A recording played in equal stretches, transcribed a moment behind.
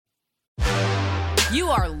You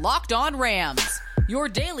are Locked On Rams, your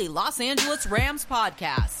daily Los Angeles Rams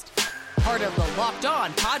podcast. Part of the Locked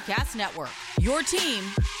On Podcast Network, your team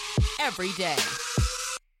every day.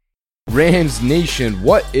 Rams Nation,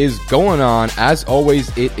 what is going on? As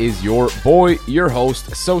always, it is your boy, your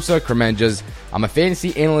host, Sosa Kremenjas. I'm a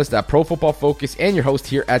fantasy analyst at Pro Football Focus and your host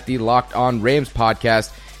here at the Locked On Rams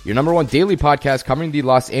podcast, your number one daily podcast covering the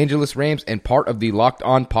Los Angeles Rams and part of the Locked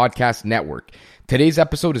On Podcast Network. Today's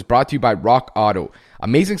episode is brought to you by Rock Auto.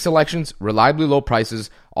 Amazing selections, reliably low prices,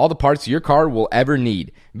 all the parts your car will ever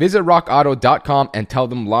need. Visit rockauto.com and tell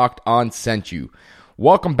them Locked On sent you.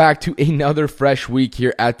 Welcome back to another fresh week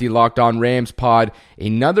here at the Locked On Rams pod.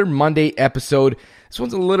 Another Monday episode. This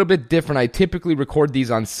one's a little bit different. I typically record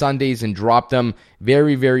these on Sundays and drop them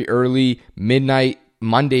very, very early, midnight,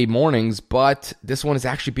 Monday mornings, but this one is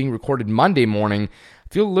actually being recorded Monday morning.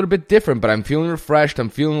 I feel a little bit different, but I'm feeling refreshed. I'm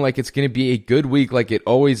feeling like it's going to be a good week like it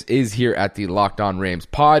always is here at the Locked On Rams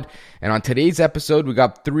pod. And on today's episode, we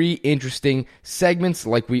got three interesting segments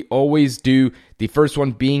like we always do. The first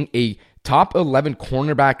one being a top 11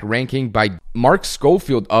 cornerback ranking by Mark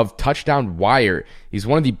Schofield of Touchdown Wire. He's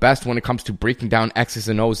one of the best when it comes to breaking down X's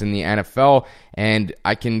and O's in the NFL. And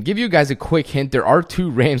I can give you guys a quick hint. There are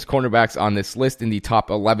two Rams cornerbacks on this list in the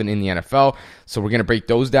top 11 in the NFL. So we're going to break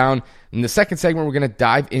those down. In the second segment, we're going to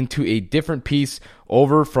dive into a different piece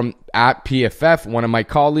over from at PFF. One of my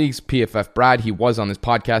colleagues, PFF Brad, he was on this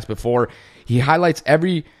podcast before. He highlights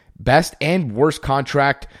every best and worst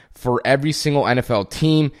contract for every single NFL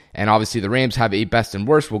team, and obviously the Rams have a best and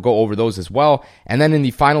worst. We'll go over those as well. And then in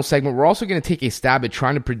the final segment, we're also going to take a stab at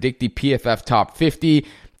trying to predict the PFF top 50,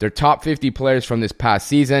 their top 50 players from this past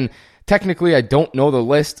season. Technically, I don't know the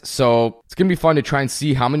list, so it's going to be fun to try and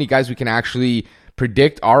see how many guys we can actually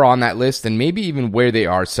predict are on that list and maybe even where they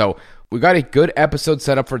are. So we got a good episode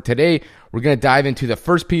set up for today. We're going to dive into the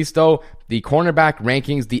first piece, though, the cornerback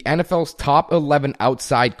rankings, the NFL's top 11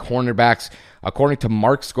 outside cornerbacks. According to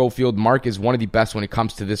Mark Schofield, Mark is one of the best when it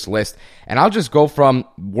comes to this list. And I'll just go from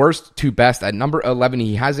worst to best. At number 11,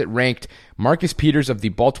 he has it ranked Marcus Peters of the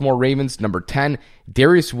Baltimore Ravens. Number 10,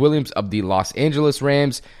 Darious Williams of the Los Angeles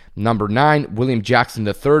Rams. Number 9, William Jackson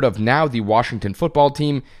III of now the Washington Football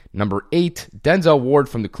Team. Number 8, Denzel Ward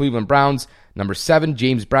from the Cleveland Browns. Number 7,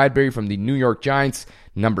 James Bradbury from the New York Giants.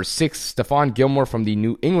 Number 6, Stephon Gilmore from the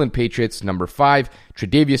New England Patriots. Number 5,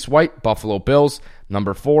 Tre'Davious White, Buffalo Bills.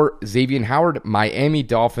 Number 4, Xavier Howard, Miami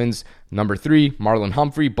Dolphins. Number 3, Marlon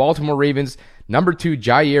Humphrey, Baltimore Ravens. Number 2,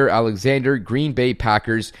 Jair Alexander, Green Bay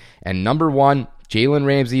Packers. And number 1, Jalen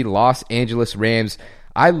Ramsey, Los Angeles Rams.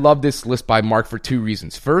 I love this list by Mark for two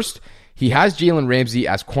reasons. First, he has Jalen Ramsey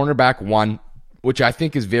as cornerback 1, which I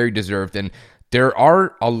think is very deserved. And there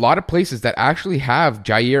are a lot of places that actually have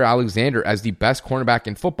Jair Alexander as the best cornerback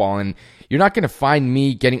in football, and you're not going to find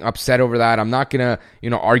me getting upset over that. I'm not going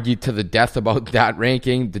to, argue to the death about that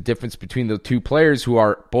ranking, the difference between the two players who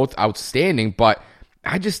are both outstanding, but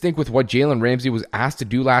I just think with what Jalen Ramsey was asked to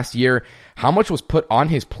do last year, how much was put on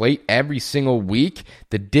his plate every single week,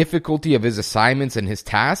 the difficulty of his assignments and his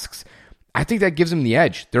tasks, I think that gives him the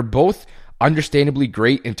edge. They're both understandably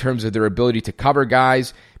great in terms of their ability to cover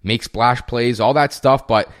guys, make splash plays, all that stuff.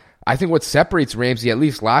 But I think what separates Ramsey, at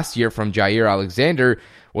least last year, from Jair Alexander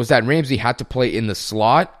was that Ramsey had to play in the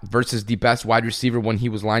slot versus the best wide receiver when he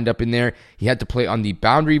was lined up in there. He had to play on the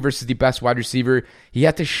boundary versus the best wide receiver. He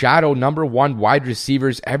had to shadow number one wide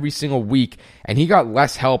receivers every single week, and he got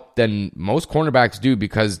less help than most cornerbacks do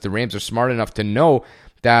because the Rams are smart enough to know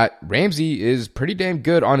that Ramsey is pretty damn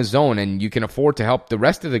good on his own, and you can afford to help the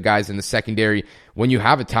rest of the guys in the secondary when you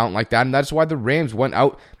have a talent like that. And that's why the Rams went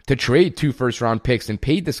out to trade 2 first-round picks and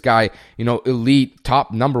paid this guy, elite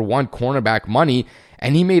top number 1 cornerback money,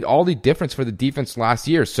 and he made all the difference for the defense last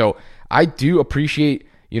year. So I do appreciate,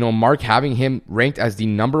 Mark having him ranked as the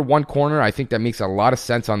number 1 corner. I think that makes a lot of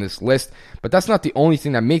sense on this list, but that's not the only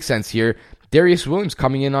thing that makes sense here. Darious Williams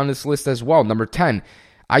coming in on this list as well, number 10.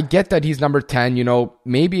 I get that he's number 10,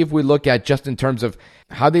 maybe if we look at just in terms of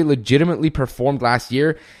how they legitimately performed last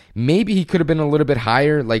year, maybe he could have been a little bit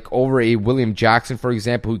higher, like over a William Jackson, for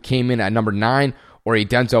example, who came in at number 9, or a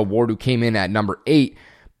Denzel Ward who came in at number 8.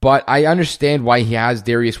 But I understand why he has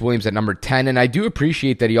Darious Williams at number 10, and I do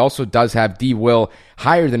appreciate that he also does have D. Will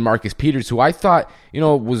higher than Marcus Peters, who I thought,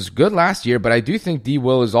 was good last year, but I do think D.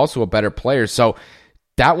 Will is also a better player. So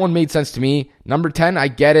that one made sense to me. Number 10, I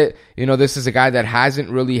get it. This is a guy that hasn't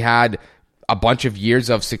really had a bunch of years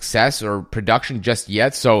of success or production just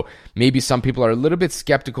yet, so maybe some people are a little bit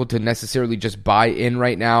skeptical to necessarily just buy in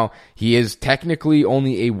right now. He is technically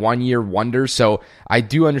only a one-year wonder, so I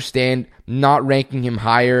do understand not ranking him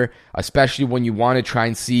higher, especially when you want to try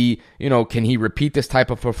and see, can he repeat this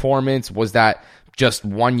type of performance? Was that just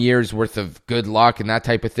 1 year's worth of good luck and that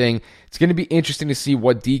type of thing. It's going to be interesting to see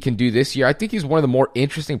what D can do this year. I think he's one of the more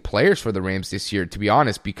interesting players for the Rams this year, to be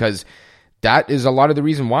honest, because that is a lot of the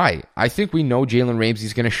reason why. I think we know Jalen Ramsey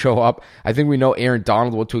is going to show up. I think we know Aaron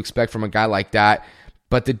Donald, what to expect from a guy like that.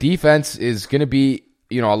 But the defense is going to be,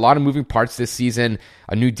 a lot of moving parts this season,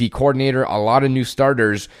 a new D coordinator, a lot of new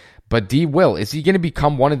starters. But D will. Is he going to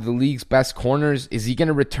become one of the league's best corners? Is he going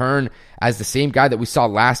to return as the same guy that we saw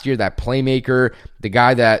last year, that playmaker, the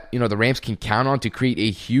guy that, the Rams can count on to create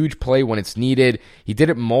a huge play when it's needed? He did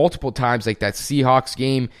it multiple times, like that Seahawks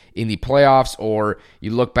game in the playoffs, or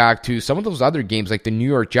you look back to some of those other games like the New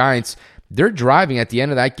York Giants. They're driving at the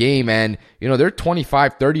end of that game, and, they're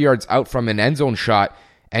 25, 30 yards out from an end zone shot,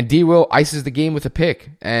 and D Will ices the game with a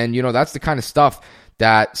pick. And, that's the kind of stuff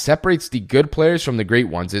that separates the good players from the great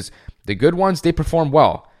ones. Is the good ones, they perform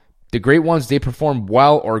well. The great ones, they perform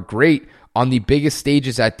well or great on the biggest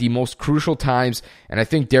stages at the most crucial times. And I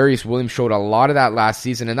think Darious Williams showed a lot of that last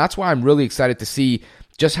season. And that's why I'm really excited to see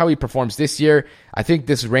just how he performs this year. I think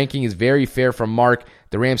this ranking is very fair from Mark.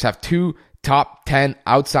 The Rams have 2 top 10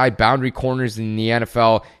 outside boundary corners in the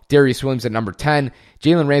NFL. Darious Williams at number 10,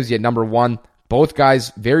 Jalen Ramsey at number 1. Both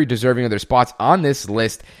guys very deserving of their spots on this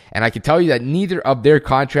list, and I can tell you that neither of their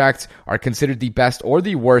contracts are considered the best or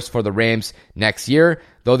the worst for the Rams next year,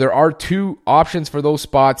 though there are 2 options for those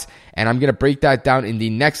spots, and I'm going to break that down in the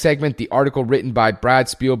next segment. The article written by Brad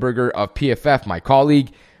Spielberger of PFF, my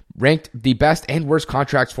colleague, ranked the best and worst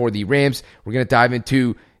contracts for the Rams. We're going to dive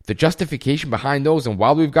into the justification behind those, and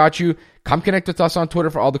while we've got you, come connect with us on Twitter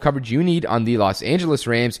for all the coverage you need on the Los Angeles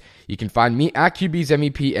Rams. You can find me at QB's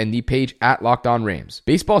MVP and the page at Locked On Rams.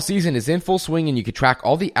 Baseball season is in full swing, and you can track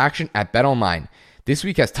all the action at BetOnline. This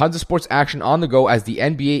week has tons of sports action on the go as the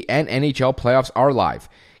NBA and NHL playoffs are live.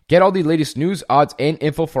 Get all the latest news, odds, and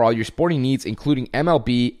info for all your sporting needs, including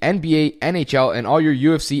MLB, NBA, NHL, and all your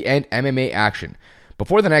UFC and MMA action.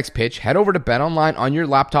 Before the next pitch, head over to BetOnline on your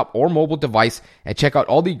laptop or mobile device and check out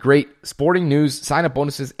all the great sporting news, sign-up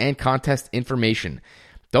bonuses, and contest information.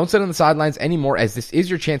 Don't sit on the sidelines anymore, as this is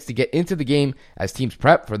your chance to get into the game as teams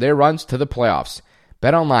prep for their runs to the playoffs.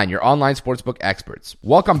 BetOnline, your online sportsbook experts.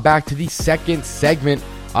 Welcome back to the second segment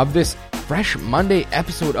of this fresh Monday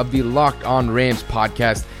episode of the Locked On Rams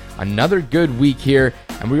podcast. Another good week here,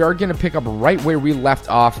 and we are going to pick up right where we left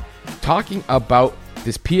off, talking about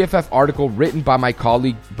this PFF article written by my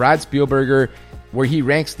colleague Brad Spielberger, where he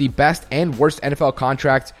ranks the best and worst NFL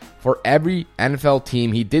contracts for every NFL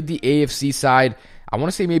team. He did the AFC side, I want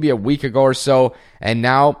to say maybe a week ago or so, and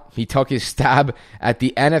now he took his stab at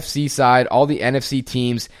the NFC side, all the NFC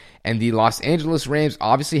teams, and the Los Angeles Rams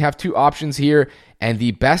obviously have 2 options here, and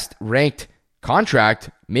the best ranked contract,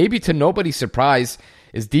 maybe to nobody's surprise,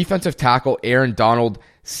 is defensive tackle Aaron Donald,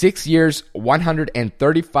 6 years,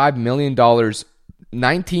 $135 million,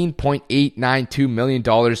 $19.892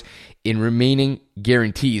 million in remaining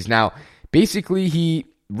guarantees. Now, basically, he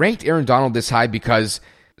ranked Aaron Donald this high because,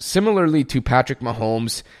 similarly to Patrick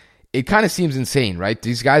Mahomes, it kind of seems insane, right?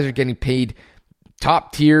 These guys are getting paid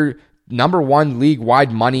top tier, number 1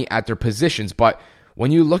 league-wide money at their positions, but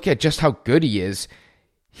when you look at just how good he is,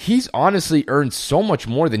 he's honestly earned so much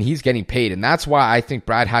more than he's getting paid, and that's why I think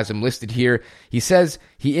Brad has him listed here. He says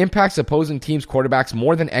he impacts opposing teams' quarterbacks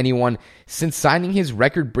more than anyone. Since signing his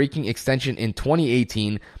record-breaking extension in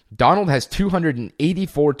 2018, Donald has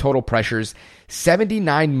 284 total pressures,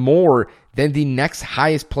 79 more than the next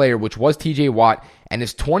highest player, which was TJ Watt, and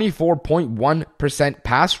his 24.1%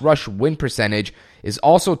 pass rush win percentage is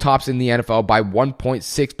also tops in the NFL by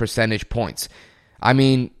 1.6 percentage points. I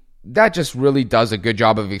mean, that just really does a good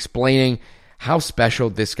job of explaining how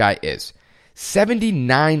special this guy is.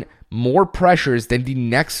 79 more pressures than the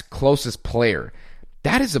next closest player.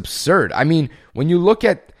 That is absurd. I mean, when you look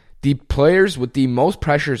at the players with the most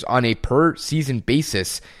pressures on a per season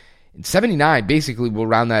basis, 79 basically will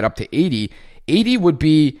round that up to 80. 80 would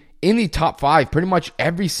be in the top 5 pretty much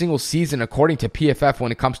every single season according to PFF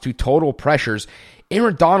when it comes to total pressures.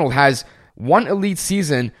 Aaron Donald has one elite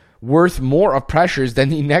season worth more of pressures than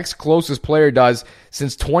the next closest player does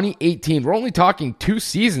since 2018. We're only talking 2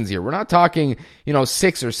 seasons here. We're not talking,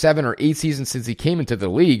 6 or 7 or 8 seasons since he came into the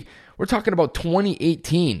league. We're talking about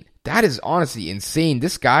 2018. That is honestly insane.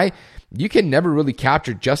 This guy, you can never really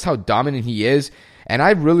capture just how dominant he is. And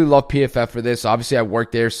I really love PFF for this. Obviously, I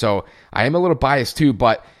work there, so I am a little biased too.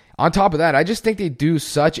 But on top of that, I just think they do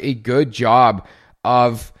such a good job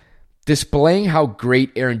of displaying how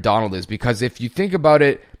great Aaron Donald is. Because if you think about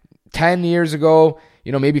it, 10 years ago,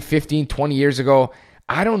 maybe 15, 20 years ago,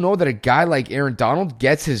 I don't know that a guy like Aaron Donald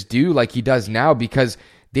gets his due like he does now, because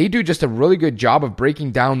they do just a really good job of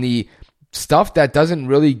breaking down the stuff that doesn't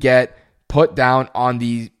really get put down on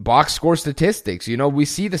the box score statistics. You know, we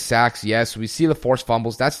see the sacks, yes, we see the forced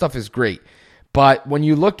fumbles. That stuff is great. But when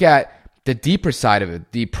you look at the deeper side of it,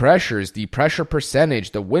 the pressures, the pressure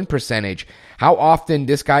percentage, the win percentage, how often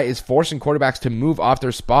this guy is forcing quarterbacks to move off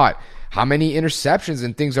their spot, how many interceptions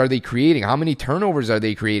and things are they creating, how many turnovers are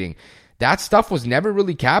they creating, that stuff was never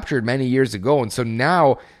really captured many years ago. And so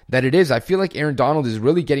now that it is, I feel like Aaron Donald is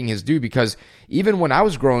really getting his due, because even when I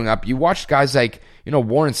was growing up, you watched guys like, you know,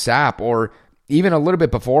 Warren Sapp, or even a little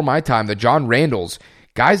bit before my time, the John Randalls,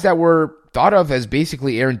 guys that were thought of as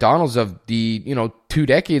basically Aaron Donalds of the, 2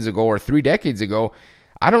 decades ago or 3 decades ago.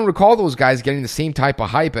 I don't recall those guys getting the same type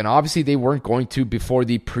of hype, and obviously they weren't going to before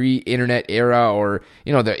the pre-internet era, or,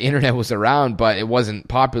 the internet was around, but it wasn't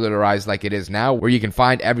popularized like it is now, where you can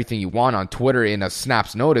find everything you want on Twitter in a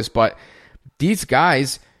snap's notice. But these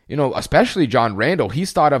guys, especially John Randall,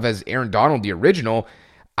 he's thought of as Aaron Donald, the original.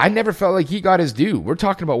 I never felt like he got his due. We're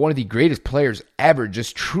talking about one of the greatest players ever,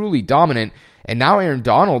 just truly dominant. And now Aaron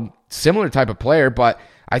Donald, similar type of player, but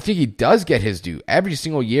I think he does get his due. Every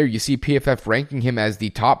single year you see PFF ranking him as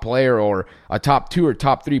the top player or a top 2 or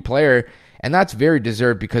top 3 player, and that's very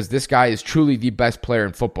deserved, because this guy is truly the best player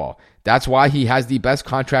in football. That's why he has the best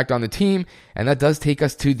contract on the team, and that does take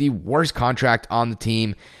us to the worst contract on the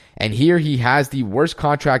team. And here he has the worst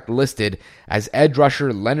contract listed as edge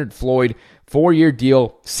rusher Leonard Floyd, 4-year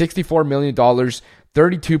deal, $64 million,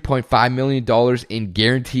 $32.5 million in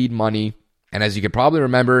guaranteed money. And as you can probably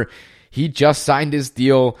remember, he just signed his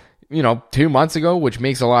deal, 2 months ago, which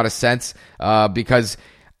makes a lot of sense, because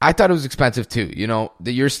I thought it was expensive too.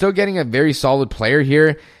 You're still getting a very solid player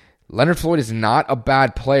here. Leonard Floyd is not a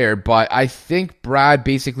bad player, but I think Brad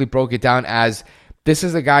basically broke it down as this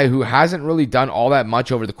is a guy who hasn't really done all that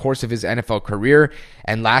much over the course of his NFL career.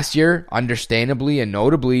 And last year, understandably and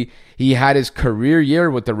notably, he had his career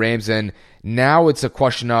year with the Rams, and now it's a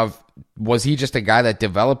question of, was he just a guy that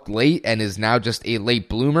developed late and is now just a late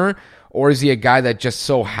bloomer? Or is he a guy that just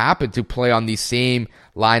so happened to play on the same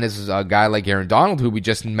line as a guy like Aaron Donald, who we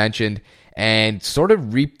just mentioned, and sort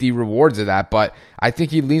of reap the rewards of that? But I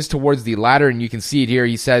think he leans towards the latter, and you can see it here.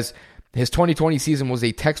 He says his 2020 season was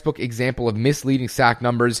a textbook example of misleading sack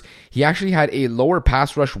numbers. He actually had a lower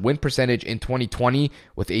pass rush win percentage in 2020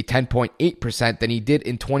 with a 10.8% than he did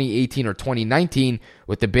in 2018 or 2019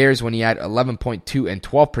 with the Bears, when he had 11.2 and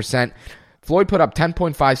 12%. Floyd put up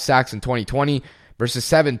 10.5 sacks in 2020 versus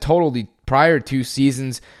 7 total the prior 2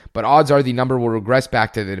 seasons, but odds are the number will regress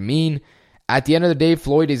back to the mean. At the end of the day,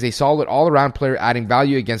 Floyd is a solid all-around player, adding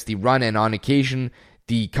value against the run and on occasion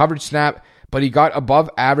the coverage snap, but he got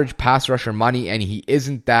above average pass rusher money, and he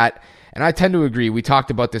isn't that. And I tend to agree. We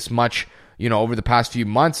talked about this much, over the past few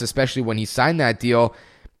months, especially when he signed that deal.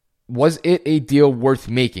 Was it a deal worth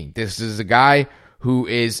making? This is a guy who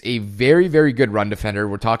is a very, very good run defender.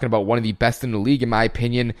 We're talking about one of the best in the league, in my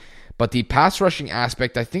opinion. But the pass rushing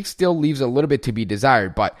aspect, I think, still leaves a little bit to be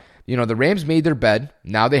desired. But, the Rams made their bed.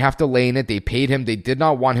 Now they have to lay in it. They paid him. They did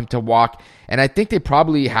not want him to walk. And I think they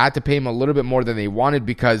probably had to pay him a little bit more than they wanted,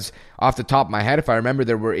 because off the top of my head, if I remember,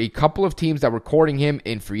 there were a couple of teams that were courting him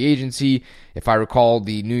in free agency. If I recall,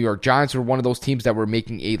 the New York Giants were one of those teams that were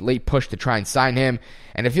making a late push to try and sign him.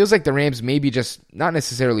 And it feels like the Rams maybe just not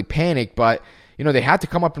necessarily panicked, but they had to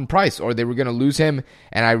come up in price or they were going to lose him.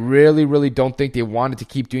 And I really, really don't think they wanted to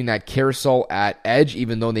keep doing that carousel at edge,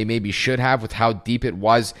 even though they maybe should have, with how deep it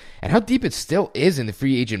was and how deep it still is in the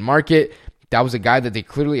free agent market. That was a guy that they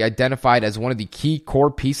clearly identified as one of the key core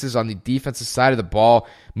pieces on the defensive side of the ball.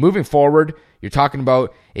 Moving forward, you're talking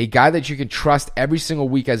about a guy that you can trust every single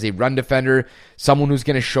week as a run defender, someone who's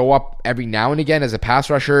going to show up every now and again as a pass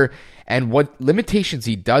rusher, and what limitations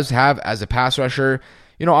he does have as a pass rusher.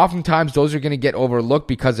 Oftentimes those are going to get overlooked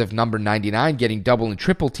because of number 99 getting double and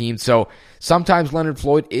triple teamed. So sometimes Leonard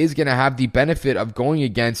Floyd is going to have the benefit of going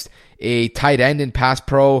against a tight end in pass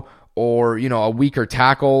pro, or, a weaker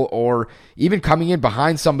tackle, or even coming in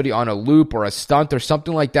behind somebody on a loop or a stunt or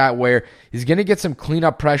something like that, where he's going to get some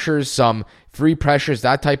cleanup pressures, some free pressures,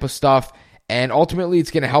 that type of stuff. And ultimately,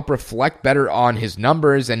 it's going to help reflect better on his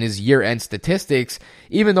numbers and his year-end statistics,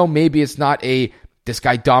 even though maybe it's not this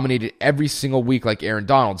guy dominated every single week like Aaron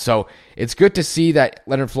Donald. So it's good to see that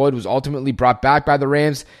Leonard Floyd was ultimately brought back by the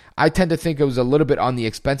Rams. I tend to think it was a little bit on the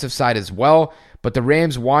expensive side as well, but the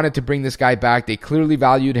Rams wanted to bring this guy back. They clearly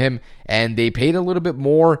valued him, and they paid a little bit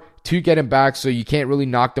more to get him back, so you can't really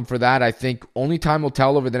knock them for that. I think only time will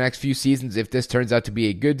tell over the next few seasons if this turns out to be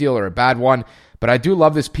a good deal or a bad one. But I do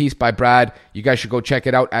love this piece by Brad. You guys should go check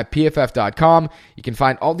it out at pff.com. You can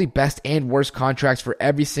find all the best and worst contracts for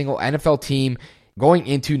every single NFL team going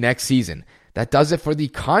into next season. that does it for the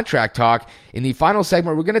contract talk. In the final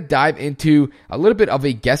segment, we're going to dive into a little bit of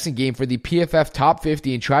a guessing game for the PFF top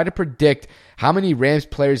 50 and try to predict how many Rams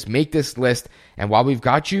players make this list. And while we've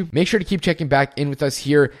got you, make sure to keep checking back in with us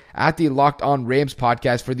here at the Locked On Rams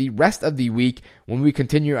podcast for the rest of the week when we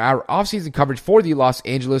continue our offseason coverage for the Los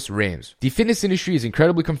Angeles Rams. The fitness industry is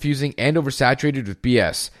incredibly confusing and oversaturated with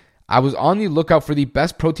BS. I was on the lookout for the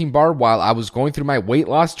best protein bar while I was going through my weight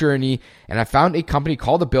loss journey, and I found a company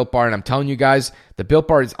called the Built Bar, and I'm telling you guys, the Built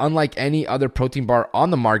Bar is unlike any other protein bar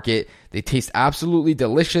on the market. They taste absolutely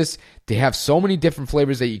delicious. They have so many different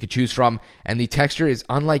flavors that you could choose from, and the texture is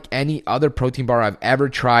unlike any other protein bar I've ever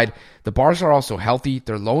tried. The bars are also healthy.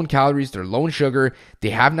 They're low in calories. They're low in sugar.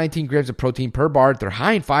 They have 19 grams of protein per bar. They're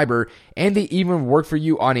high in fiber, and they even work for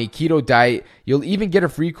you on a keto diet. You'll even get a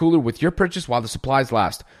free cooler with your purchase while the supplies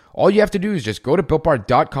last. All you have to do is just go to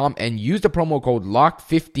BuiltBar.com and use the promo code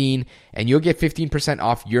LOCK15 and you'll get 15%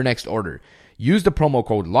 off your next order. Use the promo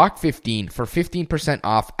code LOCK15 for 15%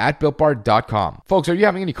 off at BuiltBar.com. Folks, are you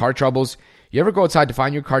having any car troubles? You ever go outside to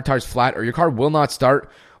find your car tires flat or your car will not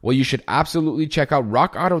start? Well, you should absolutely check out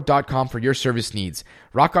RockAuto.com for your service needs.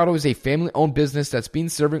 Rock Auto is a family-owned business that's been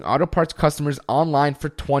serving auto parts customers online for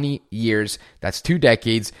 20 years. That's 2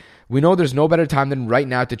 decades. We know there's no better time than right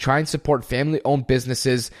now to try and support family-owned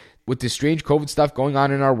businesses with this strange COVID stuff going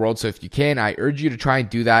on in our world. So if you can, I urge you to try and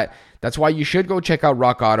do that. That's why you should go check out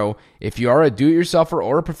Rock Auto. If you are a do-it-yourselfer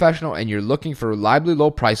or a professional and you're looking for reliably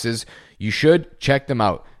low prices, you should check them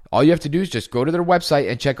out. All you have to do is just go to their website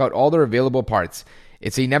and check out all their available parts.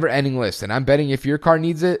 It's a never-ending list, and I'm betting if your car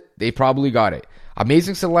needs it, they probably got it.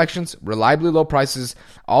 Amazing selections, reliably low prices,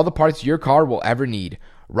 all the parts your car will ever need.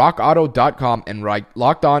 RockAuto.com and write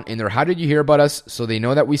Locked On in their How Did You Hear About Us so they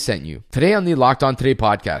know that we sent you. Today on the Locked On Today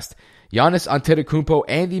podcast, Giannis Antetokounmpo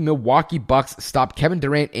and the Milwaukee Bucks stopped Kevin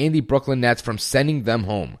Durant and the Brooklyn Nets from sending them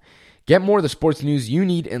home. Get more of the sports news you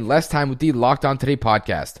need in less time with the Locked On Today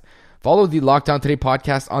podcast. Follow the Locked On Today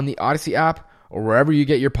podcast on the Odyssey app or wherever you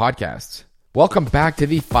get your podcasts. Welcome back to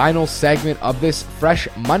the final segment of this fresh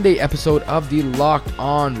Monday episode of the Locked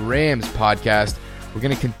On Rams podcast. We're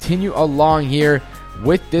going to continue along here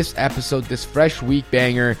with this episode, this fresh week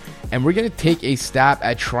banger, and we're going to take a stab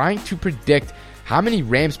at trying to predict how many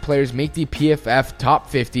Rams players make the PFF top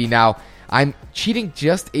 50. Now, I'm cheating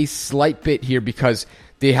just a slight bit here because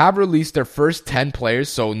they have released their first 10 players,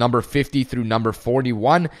 so number 50 through number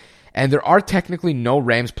 41, and there are technically no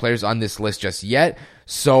Rams players on this list just yet,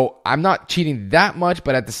 so I'm not cheating that much,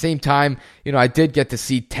 but at the same time, I did get to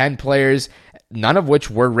see 10 players, none of which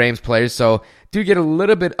were Rams players, so do get a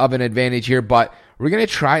little bit of an advantage here, but we're going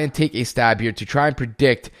to try and take a stab here to try and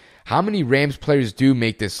predict how many Rams players do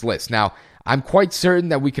make this list. Now, I'm quite certain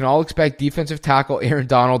that we can all expect defensive tackle Aaron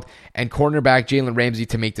Donald and cornerback Jalen Ramsey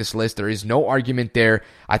to make this list. There is no argument there.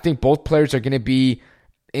 I think both players are going to be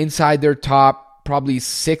inside their top probably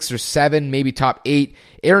 6 or 7, maybe top 8.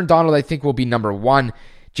 Aaron Donald, I think, will be number 1.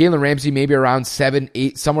 Jalen Ramsey, maybe around 7,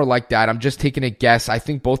 8, somewhere like that. I'm just taking a guess. I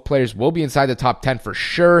think both players will be inside the top 10 for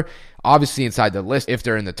sure. Obviously inside the list if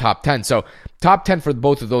they're in the top 10. So top 10 for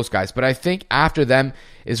both of those guys. But I think after them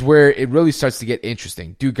is where it really starts to get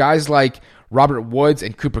interesting. Do guys like Robert Woods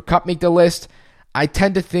and Cooper Kupp make the list? I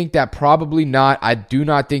tend to think that probably not. I do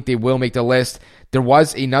not think they will make the list. There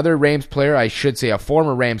was another Rams player, I should say a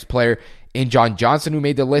former Rams player, in John Johnson, who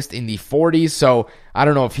made the list in the 40s. So I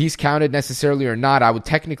don't know if he's counted necessarily or not. I would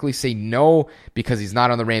technically say no because he's not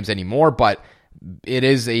on the Rams anymore, but it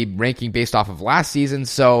is a ranking based off of last season,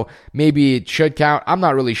 so maybe it should count. I'm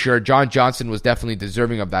not really sure. John Johnson was definitely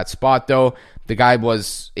deserving of that spot, though. The guy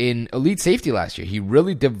was in elite safety last year. He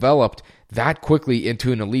really developed that quickly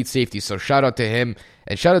into an elite safety, so shout out to him,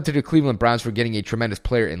 and shout out to the Cleveland Browns for getting a tremendous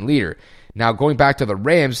player and leader. Now, going back to the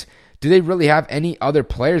Rams, do they really have any other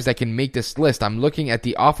players that can make this list? I'm looking at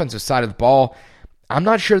the offensive side of the ball. I'm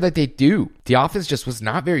not sure that they do. The offense just was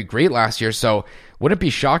not very great last year, so wouldn't be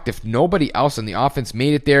shocked if nobody else on the offense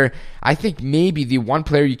made it there. I think maybe the one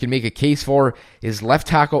player you can make a case for is left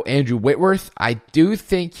tackle Andrew Whitworth. I do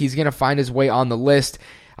think he's going to find his way on the list.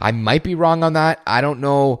 I might be wrong on that. I don't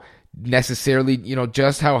know necessarily,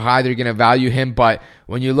 just how high they're going to value him, but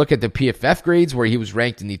when you look at the PFF grades where he was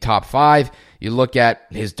ranked in the top 5, you look at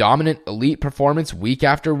his dominant elite performance week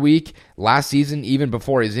after week, last season, even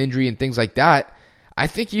before his injury and things like that, I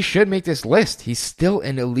think he should make this list. He's still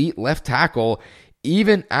an elite left tackle,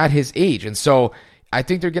 even at his age. And so I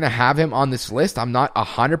think they're going to have him on this list. I'm not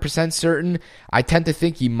 100% certain. I tend to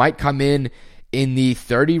think he might come in the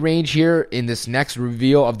 30 range here in this next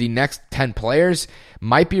reveal of the next 10 players.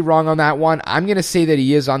 Might be wrong on that one. I'm going to say that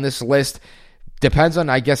he is on this list. depends on,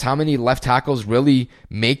 I guess, how many left tackles really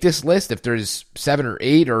make this list. If there's 7 or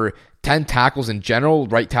 8 or 10 tackles in general,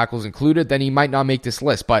 right tackles included, then he might not make this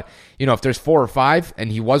list. But, if there's 4 or 5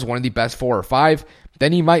 and he was one of the best 4 or 5,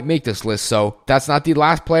 then he might make this list. So that's not the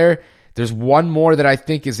last player. There's one more that I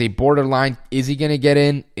think is a borderline. Is he going to get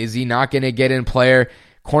in? Is he not going to get in player?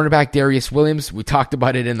 Cornerback Darious Williams. We talked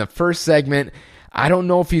about it in the first segment. I don't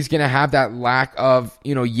know if he's going to have that lack of,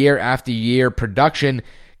 year after year production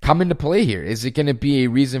come into play here. Is it going to be a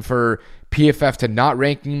reason for PFF to not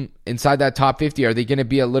rank him inside that top 50? Are they going to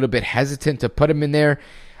be a little bit hesitant to put him in there?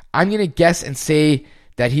 I'm going to guess and say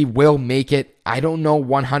that he will make it. I don't know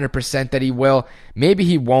 100% that he will. Maybe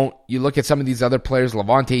he won't. You look at some of these other players,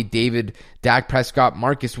 Levante David, Dak Prescott,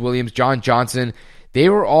 Marcus Williams, John Johnson. They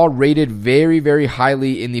were all rated very, very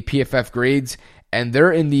highly in the PFF grades, and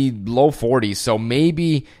they're in the low 40s. So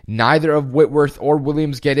maybe neither of Whitworth or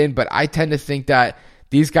Williams get in, but I tend to think that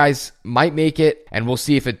these guys might make it, and we'll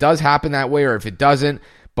see if it does happen that way or if it doesn't.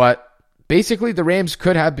 But basically, the Rams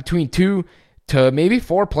could have between 2 to maybe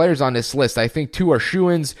 4 players on this list. I think 2 are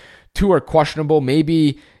shoo-ins, 2 are questionable,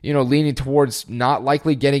 maybe, leaning towards not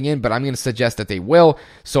likely getting in, but I'm going to suggest that they will.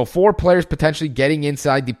 So 4 players potentially getting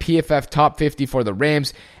inside the PFF top 50 for the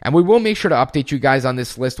Rams, and we will make sure to update you guys on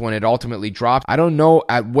this list when it ultimately drops. I don't know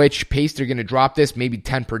at which pace they're going to drop this, maybe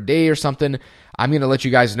 10 per day or something. I'm going to let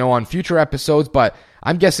you guys know on future episodes, but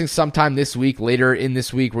I'm guessing sometime this week, later in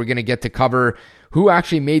this week, we're going to get to cover who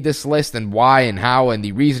actually made this list and why and how and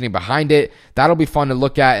the reasoning behind it. That'll be fun to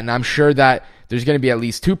look at, and I'm sure that there's going to be at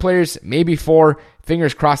least 2 players, maybe 4.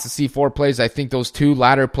 Fingers crossed to see 4 players. I think those 2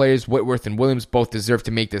 latter players, Whitworth and Williams, both deserve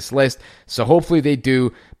to make this list. So hopefully they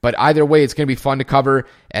do. But either way, it's going to be fun to cover.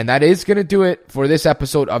 And that is going to do it for this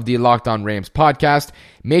episode of the Locked On Rams podcast.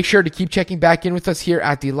 Make sure to keep checking back in with us here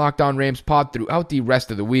at the Locked On Rams pod throughout the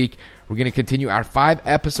rest of the week. We're going to continue our 5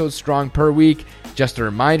 episodes strong per week. Just a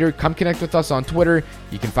reminder, come connect with us on Twitter.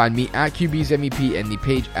 You can find me at QB's MVP and the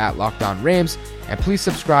page at Locked On Rams. And please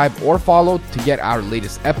subscribe or follow to get our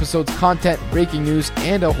latest episodes, content, breaking news,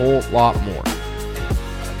 and a whole lot more.